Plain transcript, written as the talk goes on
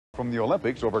from the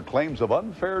Olympics over claims of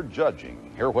unfair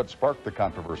judging. Hear what sparked the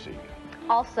controversy.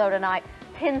 Also tonight,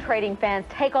 pin trading fans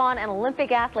take on an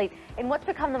Olympic athlete in what's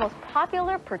become the most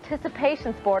popular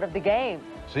participation sport of the game.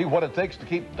 See what it takes to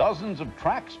keep dozens of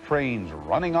tracks trains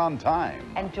running on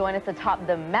time. And join us atop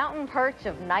the mountain perch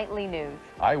of nightly news.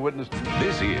 Eyewitness.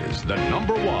 This is the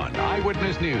 #1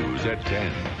 Eyewitness News at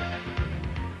 10.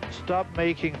 Stop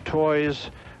making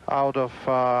toys out of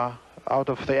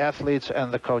the athletes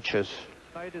and the coaches.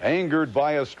 Angered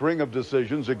by a string of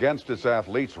decisions against its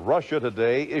athletes, Russia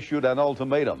today issued an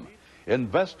ultimatum.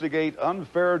 Investigate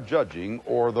unfair judging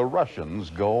or the Russians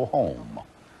go home.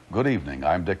 Good evening,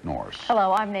 I'm Dick Nourse.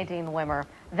 Hello, I'm Nadine Wimmer.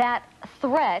 That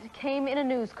threat came in a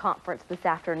news conference this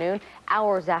afternoon,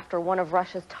 hours after one of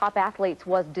Russia's top athletes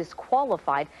was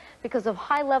disqualified because of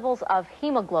high levels of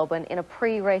hemoglobin in a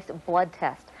pre-race blood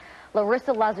test.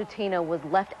 Larissa Lazutina was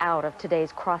left out of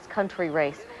today's cross-country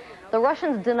race. The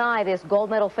Russians deny this gold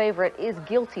medal favorite is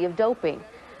guilty of doping.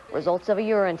 Results of a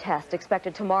urine test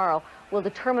expected tomorrow will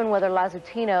determine whether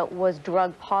Lazutina was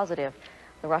drug positive.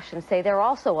 The Russians say they're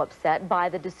also upset by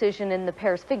the decision in the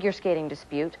pair's figure skating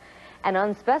dispute, an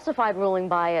unspecified ruling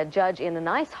by a judge in an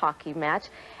ice hockey match,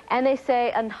 and they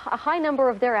say a high number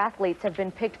of their athletes have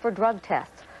been picked for drug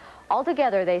tests.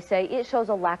 Altogether, they say it shows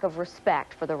a lack of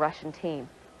respect for the Russian team.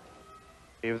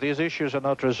 If these issues are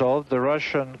not resolved, the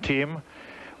Russian team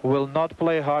will not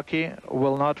play hockey,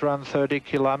 will not run 30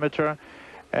 kilometers,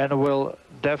 and will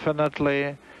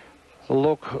definitely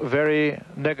look very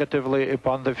negatively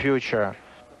upon the future.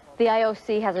 The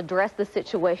IOC has addressed the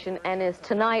situation and is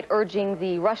tonight urging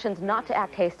the Russians not to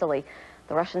act hastily.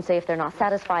 The Russians say if they're not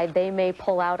satisfied, they may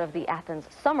pull out of the Athens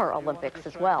Summer Olympics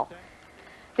as well.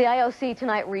 The IOC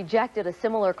tonight rejected a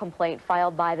similar complaint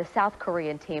filed by the South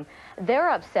Korean team. They're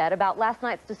upset about last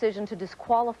night's decision to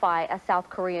disqualify a South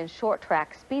Korean short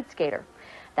track speed skater.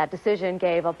 That decision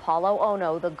gave Apollo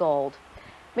Ono the gold.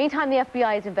 Meantime, the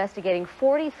FBI is investigating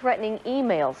 40 threatening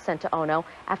emails sent to Ono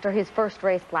after his first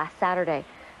race last Saturday.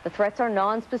 The threats are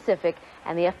non-specific,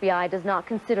 and the FBI does not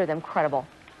consider them credible.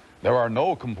 There are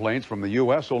no complaints from the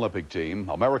U.S. Olympic team.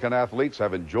 American athletes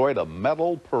have enjoyed a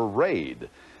medal parade.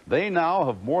 They now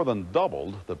have more than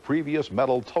doubled the previous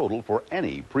medal total for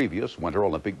any previous Winter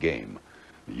Olympic game.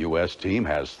 The U.S. team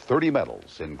has 30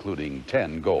 medals, including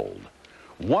 10 gold.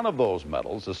 One of those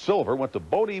medals, a silver, went to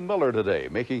Bodie Miller today,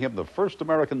 making him the first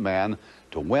American man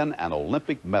to win an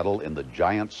Olympic medal in the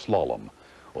giant slalom.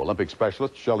 Olympic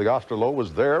specialist Shelley Osterloh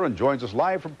was there and joins us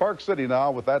live from Park City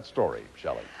now with that story.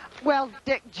 Shelley. Well,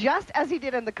 Dick, just as he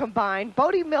did in the combined,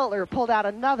 Bodie Miller pulled out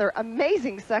another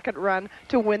amazing second run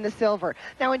to win the silver.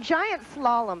 Now, in giant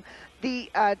slalom, the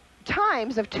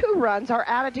times of two runs are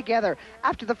added together.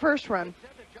 After the first run,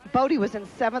 Bodie was in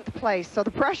 7th place, so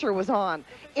the pressure was on.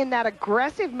 In that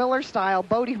aggressive Miller style,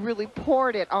 Bodie really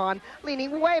poured it on,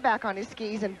 leaning way back on his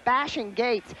skis and bashing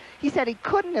gates. He said he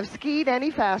couldn't have skied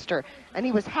any faster, and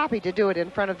he was happy to do it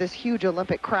in front of this huge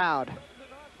Olympic crowd.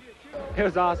 It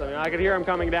was awesome. I could hear him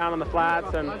coming down on the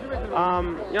flats, and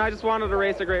I just wanted to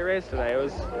race a great race today. It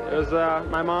was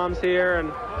my mom's here,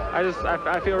 and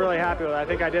I feel really happy with it. I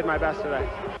think I did my best today.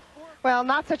 Well,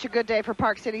 not such a good day for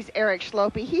Park City's Eric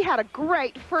Schlope. He had a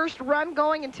great first run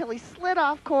going until he slid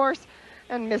off course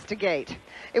and missed a gate.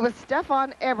 It was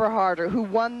Stefan Eberharder who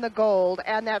won the gold,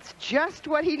 and that's just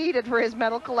what he needed for his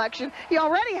medal collection. He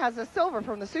already has a silver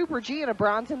from the Super G and a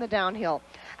bronze in the downhill.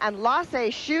 And Lasse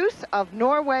Schuss of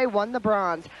Norway won the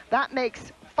bronze. That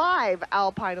makes 5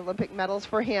 Alpine Olympic medals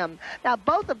for him. Now,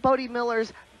 both of Bodie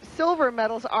Miller's silver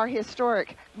medals are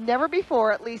historic. Never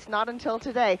before, at least not until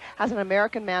today, has an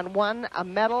American man won a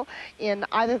medal in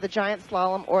either the giant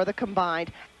slalom or the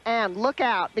combined. And look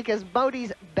out, because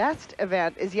Bodie's best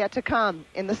event is yet to come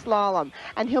in the slalom.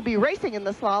 And he'll be racing in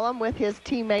the slalom with his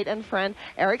teammate and friend,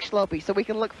 Eric Schlope. So we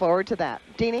can look forward to that.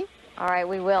 Deanie? All right,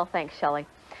 we will. Thanks, Shelley.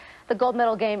 The gold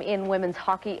medal game in women's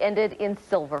hockey ended in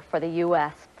silver for the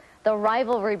U.S. The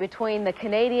rivalry between the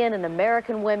Canadian and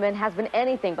American women has been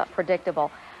anything but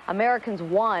predictable. Americans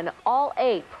won all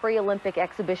 8 pre-Olympic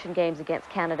exhibition games against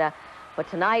Canada. But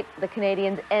tonight, the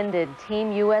Canadians ended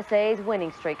Team USA's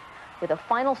winning streak with a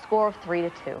final score of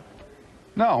 3-2.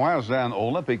 Now, as an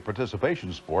Olympic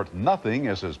participation sport, nothing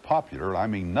is as popular, I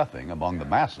mean nothing, among the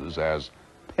masses as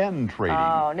pin trading.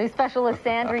 Oh, news specialist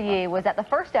Sandra Yee was at the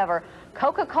first ever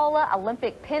Coca-Cola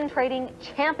Olympic Pin Trading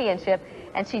Championship,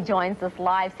 and she joins us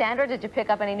live. Sandra, did you pick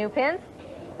up any new pins?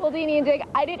 Well, Deanie and Dick,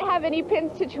 I didn't have any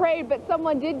pins to trade, but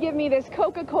someone did give me this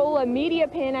Coca-Cola media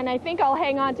pin, and I think I'll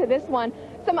hang on to this one.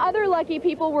 Some other lucky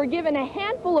people were given a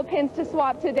handful of pins to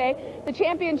swap today. The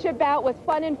championship bout was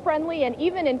fun and friendly and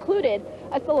even included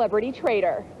a celebrity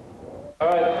trader. All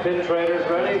right, pin traders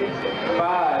ready?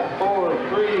 5,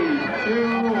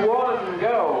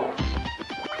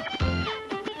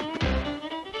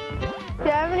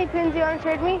 want to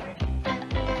trade me?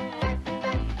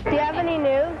 Do you have any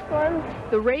news ones?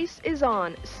 The race is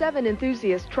on. 7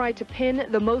 enthusiasts tried to pin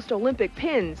the most Olympic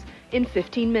pins in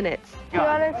 15 minutes. Do you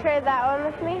want to trade that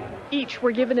one with me? Each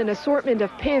were given an assortment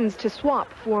of pins to swap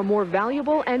for a more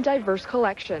valuable and diverse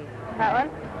collection. That one?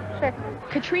 Sure.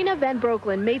 Katrina Van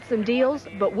Broeklen made some deals,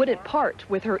 but wouldn't part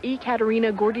with her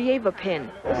Ekaterina Gordieva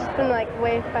pin. It's been like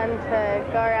way fun to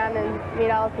go around and meet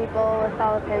all the people with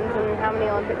all the pins and how many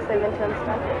Olympics they've been to and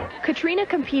stuff. Katrina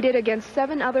competed against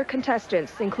 7 other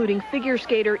contestants, including figure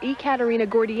skater Ekaterina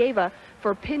Gordieva,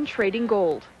 for pin trading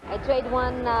gold. I trade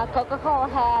one Coca-Cola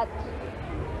hat,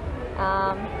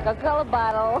 Coca-Cola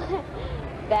bottle,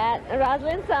 that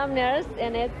Rosalind Sumner's,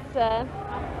 and it's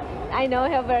I know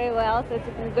her very well, so it's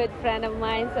a good friend of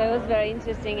mine, so it was very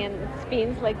interesting in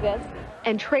spins like this.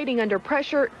 And trading under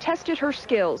pressure tested her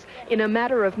skills. In a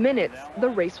matter of minutes, the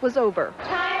race was over.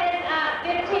 Time is up.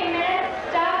 15 minutes.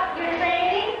 Stop your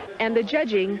trading. And the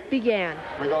judging began.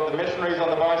 We got the missionaries on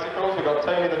the bicycles. We got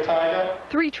Tony the Tiger.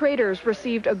 3 traders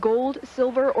received a gold,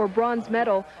 silver, or bronze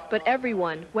medal, but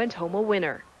everyone went home a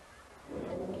winner.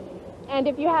 And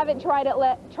if you haven't tried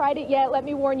it yet, let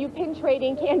me warn you, pin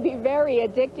trading can be very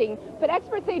addicting. But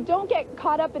experts say don't get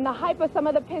caught up in the hype of some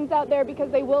of the pins out there because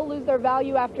they will lose their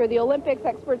value after the Olympics.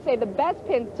 Experts say the best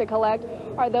pins to collect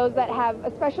are those that have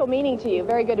a special meaning to you.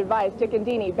 Very good advice. Dick and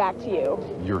Deanie, back to you.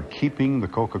 You're keeping the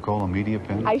Coca-Cola media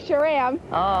pin? I sure am.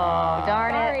 Oh,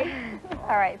 darn Sorry. it.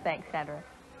 All right, thanks, Sandra.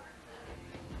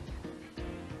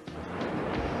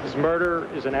 This murder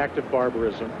is an act of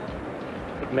barbarism.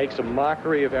 It makes a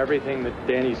mockery of everything that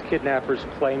Danny's kidnappers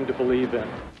claim to believe in.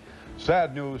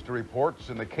 Sad news to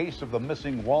reports in the case of the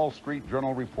missing Wall Street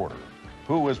Journal reporter.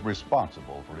 Who is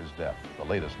responsible for his death? The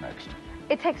latest next.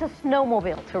 It takes a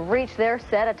snowmobile to reach their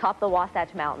set atop the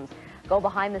Wasatch Mountains. Go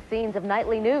behind the scenes of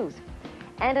nightly news.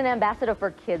 And an ambassador for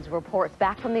kids reports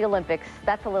back from the Olympics.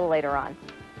 That's a little later on.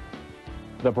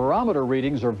 The barometer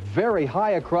readings are very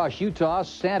high across Utah.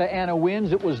 Santa Ana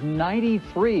winds. It was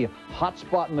 93, hot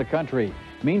spot in the country.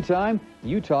 Meantime,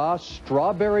 Utah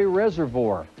Strawberry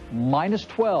Reservoir,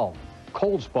 -12,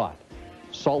 cold spot.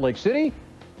 Salt Lake City,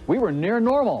 we were near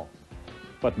normal,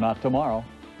 but not tomorrow.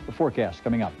 The forecast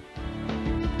coming up.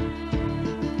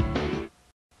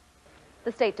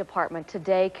 The State Department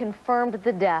today confirmed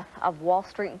the death of Wall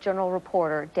Street Journal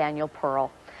reporter Daniel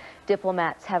Pearl.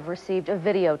 Diplomats have received a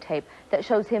videotape that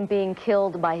shows him being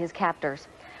killed by his captors.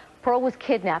 Pearl was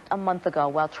kidnapped a month ago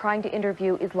while trying to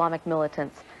interview Islamic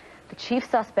militants. The chief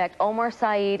suspect, Omar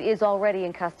Saeed, is already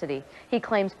in custody. He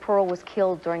claims Pearl was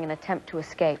killed during an attempt to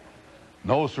escape.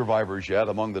 No survivors yet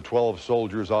among the 12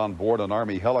 soldiers on board an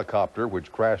Army helicopter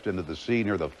which crashed into the sea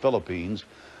near the Philippines.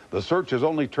 The search has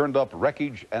only turned up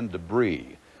wreckage and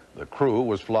debris. The crew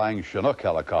was flying Chinook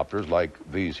helicopters like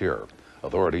these here.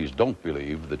 Authorities don't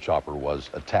believe the chopper was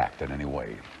attacked in any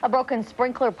way. A broken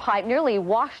sprinkler pipe nearly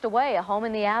washed away a home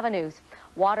in the Avenues.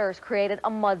 Waters created a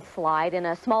mudslide in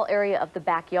a small area of the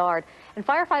backyard, and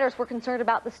firefighters were concerned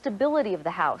about the stability of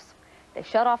the house. They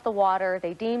shut off the water.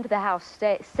 They deemed the house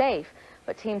safe,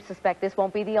 but teams suspect this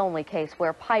won't be the only case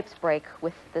where pipes break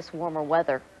with this warmer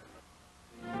weather.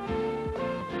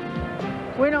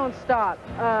 We don't stop.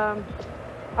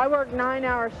 I work 9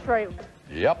 hours straight.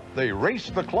 Yep, they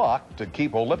raced the clock to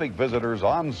keep Olympic visitors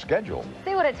on schedule.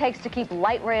 See what it takes to keep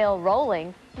light rail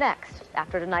rolling next,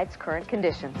 after tonight's current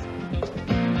conditions.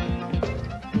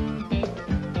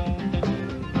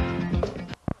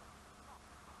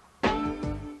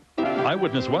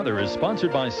 Eyewitness Weather is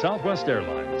sponsored by Southwest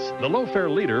Airlines, the low-fare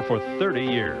leader for 30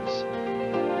 years.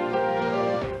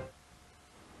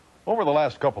 Over the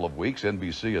last couple of weeks,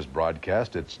 NBC has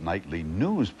broadcast its nightly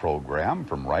news program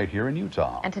from right here in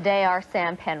Utah. And today, our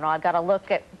Sam Penrod got a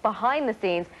look at behind the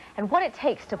scenes and what it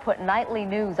takes to put nightly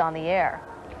news on the air.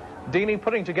 Deanie,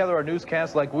 putting together a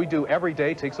newscast like we do every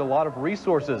day takes a lot of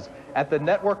resources. At the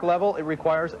network level, it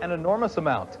requires an enormous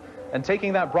amount. And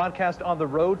taking that broadcast on the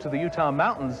road to the Utah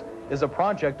mountains is a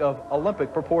project of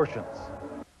Olympic proportions.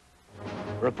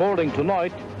 Reporting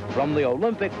tonight from the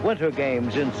Olympic Winter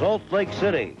Games in Salt Lake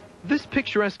City. This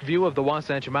picturesque view of the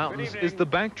Wasatch Mountains is the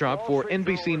backdrop for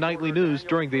NBC Nightly News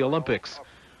during the Olympics.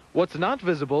 What's not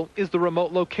visible is the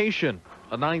remote location,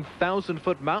 a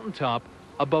 9,000-foot mountaintop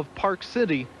above Park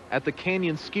City at the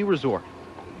Canyon Ski Resort.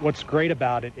 What's great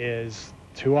about it is,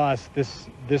 to us, this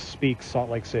speaks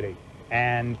Salt Lake City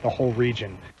and the whole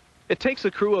region. It takes a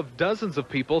crew of dozens of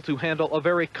people to handle a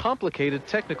very complicated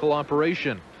technical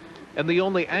operation. And the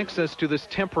only access to this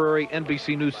temporary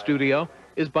NBC News studio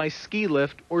is by ski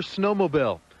lift or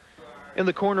snowmobile. In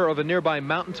the corner of a nearby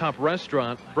mountaintop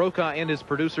restaurant, Brokaw and his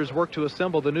producers work to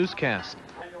assemble the newscast.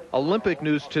 Olympic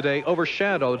news today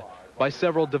overshadowed by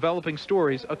several developing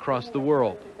stories across the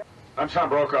world. I'm Tom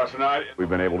Brokaw tonight. We've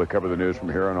been able to cover the news from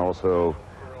here and also,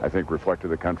 I think, reflect to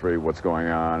the country what's going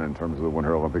on in terms of the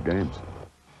Winter Olympic Games.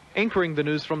 Anchoring the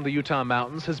news from the Utah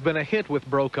mountains has been a hit with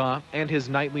Brokaw and his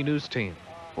nightly news team.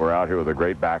 We're out here with a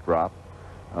great backdrop.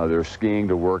 They're skiing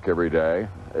to work every day.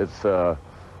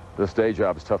 This day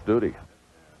job is tough duty.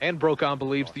 And Brokaw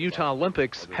believes the Utah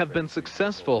Olympics have been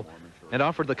successful and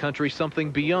offered the country something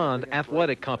beyond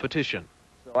athletic competition.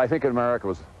 I think America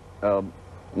was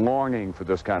longing for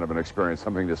this kind of an experience,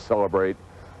 something to celebrate.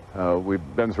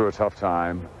 We've been through a tough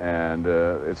time, and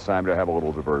it's time to have a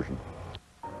little diversion.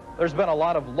 There's been a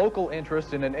lot of local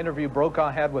interest in an interview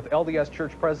Brokaw had with LDS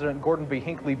Church President Gordon B.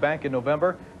 Hinckley back in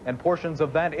November, and portions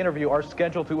of that interview are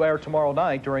scheduled to air tomorrow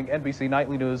night during NBC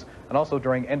Nightly News and also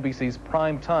during NBC's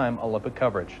Primetime Olympic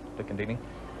coverage. Dick and Dini.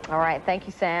 All right, thank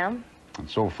you, Sam. And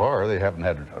so far, they haven't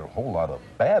had a whole lot of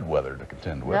bad weather to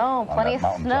contend with. No, plenty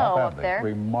of snow up there.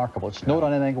 Remarkable. It snowed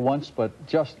on anything once, but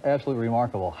just absolutely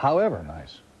remarkable. However,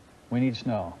 we need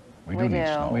snow. We do need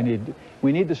snow.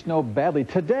 We need the snow badly.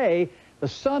 Today, the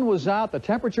sun was out. The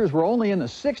temperatures were only in the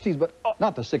 60s, but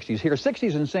not the 60s here.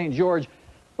 60s in St. George.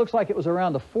 Looks like it was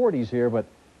around the 40s here, but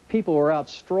people were out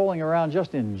strolling around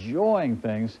just enjoying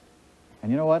things.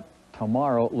 And you know what?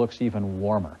 Tomorrow looks even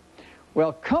warmer.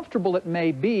 Well, comfortable it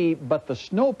may be, but the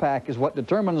snowpack is what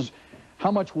determines how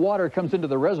much water comes into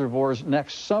the reservoirs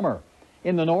next summer.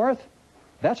 In the north,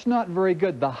 that's not very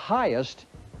good. The highest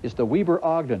is the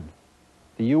Weber-Ogden,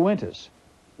 the Uintas.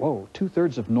 Whoa,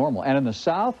 2/3 of normal. And in the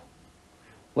south,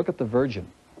 look at the Virgin.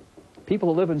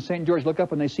 People who live in St. George look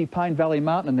up and they see Pine Valley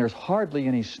Mountain, and there's hardly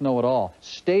any snow at all.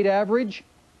 State average,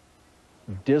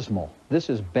 dismal. This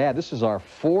is bad. This is our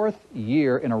 4th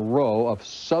year in a row of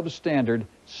substandard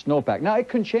snowpack. Now, it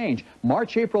can change.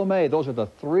 March, April, May, those are the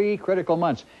 3 critical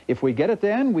months. If we get it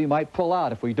then, we might pull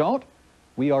out. If we don't,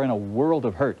 we are in a world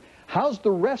of hurt. How's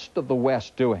the rest of the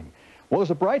West doing? Well,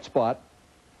 there's a bright spot.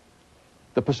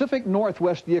 The Pacific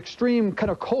Northwest, the extreme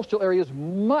kind of coastal areas,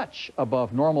 much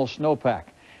above normal snowpack.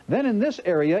 Then in this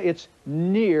area, it's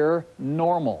near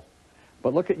normal.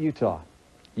 But look at Utah.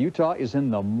 Utah is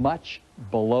in the much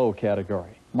below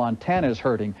category. Montana is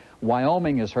hurting.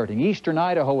 Wyoming is hurting. Eastern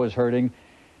Idaho is hurting.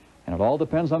 And it all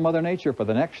depends on Mother Nature. For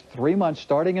the next 3 months,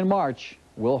 starting in March,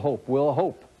 we'll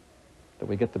hope that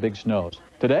we get the big snows.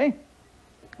 Today,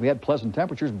 we had pleasant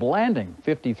temperatures, blanding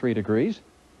 53 degrees.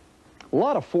 A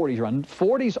lot of 40s around.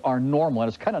 40s are normal, and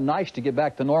it's kind of nice to get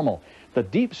back to normal. The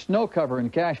deep snow cover in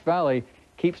Cache Valley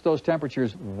keeps those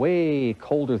temperatures way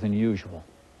colder than usual.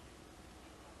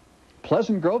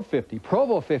 Pleasant Grove 50,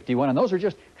 Provo 51, and those are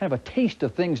just kind of a taste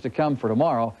of things to come for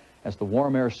tomorrow as the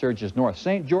warm air surges north.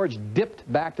 St. George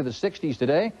dipped back to the 60s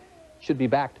today. Should be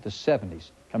back to the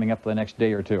 70s coming up for the next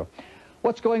day or two.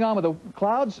 What's going on with the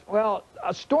clouds? Well,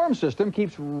 a storm system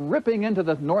keeps ripping into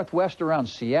the northwest around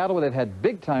Seattle where they've had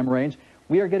big-time rains.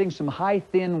 We are getting some high,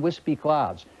 thin, wispy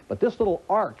clouds. But this little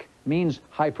arc means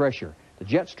high pressure. The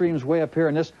jet stream's way up here,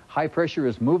 and this high pressure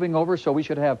is moving over, so we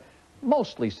should have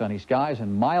mostly sunny skies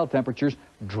and mild temperatures.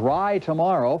 Dry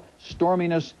tomorrow,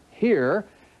 storminess here.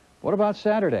 What about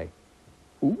Saturday?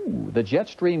 Ooh, the jet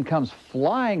stream comes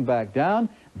flying back down.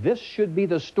 This should be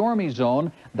the stormy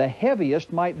zone. The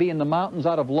heaviest might be in the mountains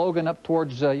out of Logan up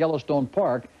towards Yellowstone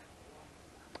Park.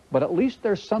 But at least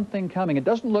there's something coming. It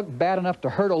doesn't look bad enough to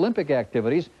hurt Olympic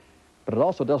activities, but it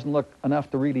also doesn't look enough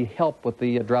to really help with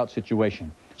the drought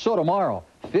situation. So tomorrow,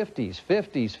 50s,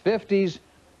 50s, 50s,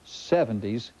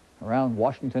 70s around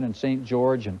Washington and St.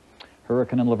 George and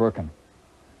Hurricane and Lavercan.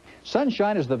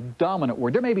 Sunshine is the dominant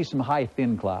word. There may be some high,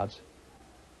 thin clouds,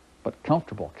 but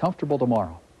comfortable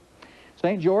tomorrow.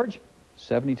 St. George,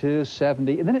 72,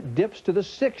 70, and then it dips to the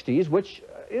 60s, which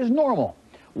is normal.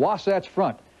 Wasatch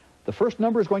Front. The first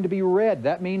number is going to be red.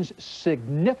 That means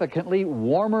significantly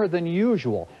warmer than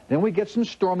usual. Then we get some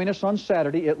storminess on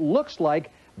Saturday. It looks like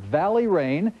valley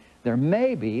rain. There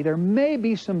may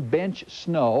be some bench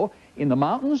snow in the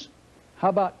mountains. How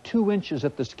about 2 inches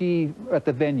at the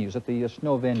venues, at the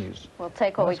snow venues? We'll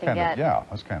take what we can get. Yeah,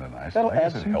 that's kind of nice. That'll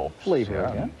add some flavor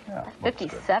again. Yeah,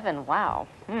 57, wow.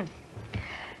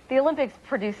 The Olympics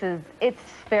produces its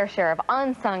fair share of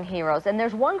unsung heroes, and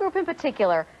there's one group in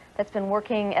particular that's been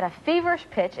working at a feverish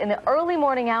pitch in the early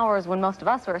morning hours when most of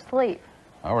us are asleep.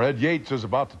 Our Ed Yates is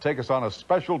about to take us on a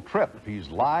special trip. He's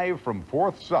live from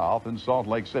 4th South in Salt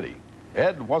Lake City.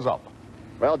 Ed, what's up?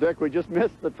 Well, Dick, we just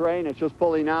missed the train. It's just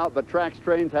pulling out, but Trax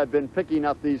trains have been picking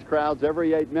up these crowds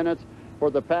every 8 minutes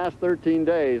for the past 13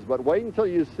 days. But wait until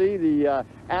you see the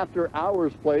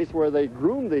after-hours place where they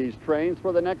groom these trains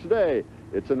for the next day.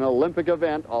 It's an Olympic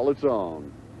event all its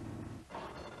own.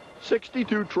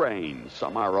 62 trains,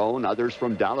 some our own, others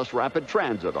from Dallas Rapid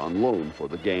Transit on loan for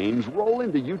the games, roll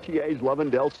into UTA's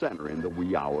Lovendale Center in the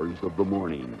wee hours of the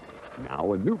morning.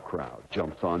 Now a new crowd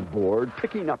jumps on board,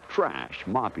 picking up trash,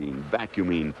 mopping,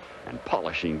 vacuuming, and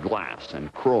polishing glass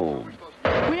and chrome.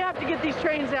 We have to get these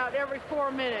trains out every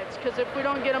 4 minutes, because if we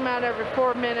don't get them out every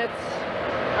 4 minutes,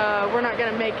 we're not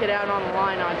going to make it out on the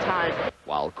line on time.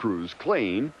 While crews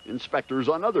clean, inspectors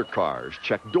on other cars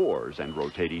check doors and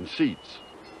rotating seats.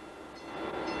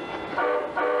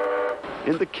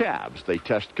 In the cabs, they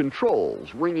test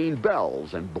controls, ringing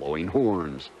bells and blowing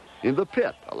horns. In the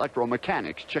pit,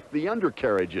 electromechanics check the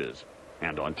undercarriages.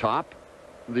 And on top,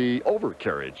 the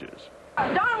overcarriages.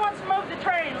 Don wants to move the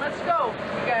train. Let's go,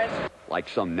 you guys. Like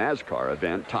some NASCAR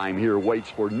event, time here waits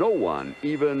for no one,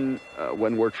 even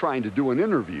when we're trying to do an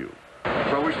interview. So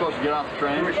are we supposed to get off the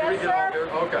train? Yes, sir.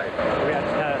 Okay. We have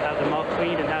to have them all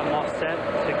cleaned and have them all set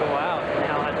to go out, and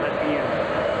now have to be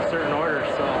in certain order,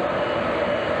 so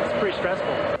it's pretty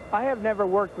stressful. I have never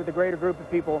worked with a greater group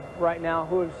of people right now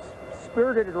who have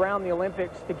spirited around the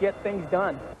Olympics to get things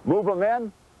done. Move them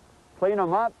in, clean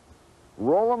them up,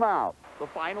 roll them out. The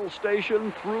final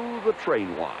station through the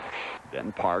train wash.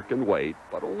 Then park and wait,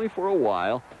 but only for a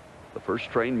while. The first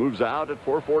train moves out at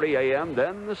 4:40 a.m.,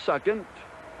 then the second.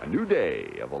 A new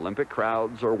day of Olympic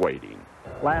crowds are waiting.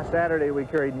 Last Saturday, we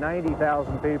carried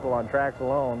 90,000 people on tracks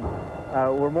alone.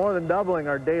 We're more than doubling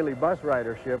our daily bus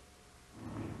ridership.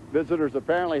 Visitors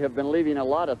apparently have been leaving a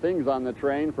lot of things on the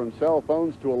train, from cell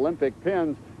phones to Olympic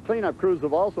pins. Cleanup crews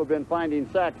have also been finding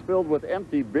sacks filled with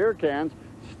empty beer cans,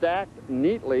 stacked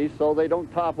neatly so they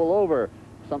don't topple over,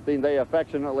 something they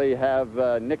affectionately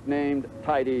have nicknamed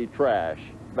tidy trash.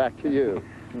 Back to you.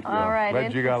 All right.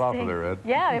 Glad you got off of there, Ed.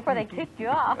 Yeah, before they kicked you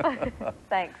off.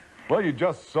 Thanks. Well, you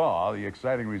just saw the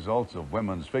exciting results of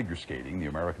women's figure skating, the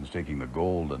Americans taking the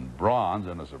gold and bronze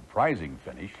in a surprising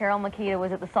finish. Carol Makita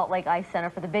was at the Salt Lake Ice Center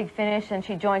for the big finish, and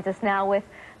she joins us now with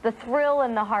the thrill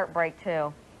and the heartbreak,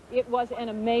 too. It was an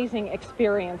amazing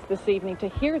experience this evening to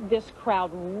hear this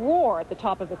crowd roar at the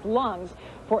top of its lungs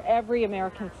for every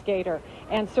American skater,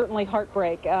 and certainly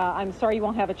heartbreak. I'm sorry you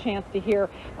won't have a chance to hear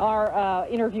our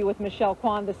interview with Michelle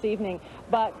Kwan this evening,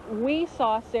 but we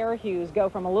saw Sarah Hughes go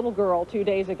from a little girl 2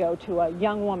 days ago to a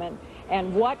young woman,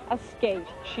 and what a skate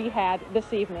she had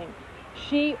this evening.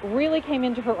 She really came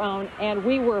into her own, and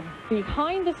we were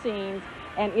behind the scenes,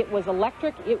 and it was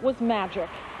electric, it was magic.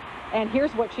 And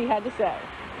here's what she had to say.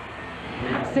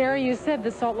 Sarah, you said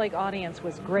the Salt Lake audience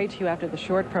was great to you after the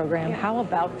short program. How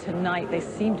about tonight? They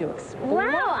seemed to explode.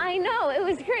 Wow, I know. It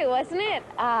was great, wasn't it?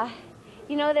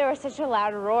 You know, there was such a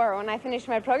loud roar. When I finished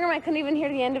my program, I couldn't even hear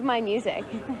the end of my music.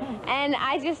 And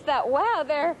I just thought, wow,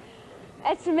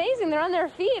 it's amazing. They're on their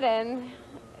feet, and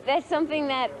that's something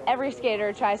that every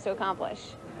skater tries to accomplish.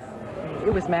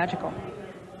 It was magical.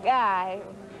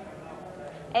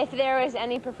 If there was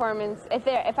any performance,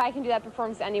 if I can do that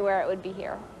performance anywhere, it would be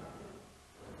here.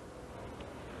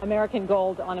 American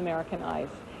gold on American ice.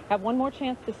 Have one more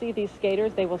chance to see these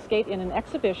skaters. They will skate in an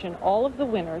exhibition, all of the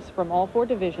winners from all 4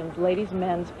 divisions, ladies,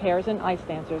 men's, pairs, and ice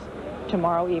dancers,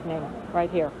 tomorrow evening,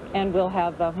 right here. And we'll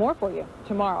have more for you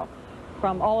tomorrow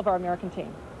from all of our American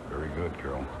team. Very good,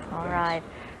 Carol. All right.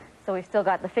 So we've still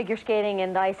got the figure skating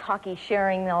and ice hockey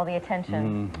sharing all the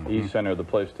attention. East Center, the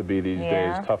place to be these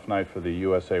days. Tough night for the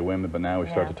USA women, but now we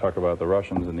start to talk about the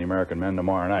Russians and the American men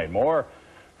tomorrow night. More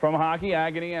from hockey,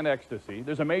 agony, and ecstasy.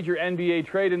 There's a major NBA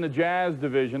trade in the Jazz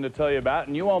division to tell you about,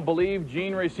 and you won't believe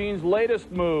Gene Racine's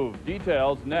latest move.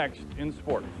 Details next in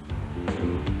sports.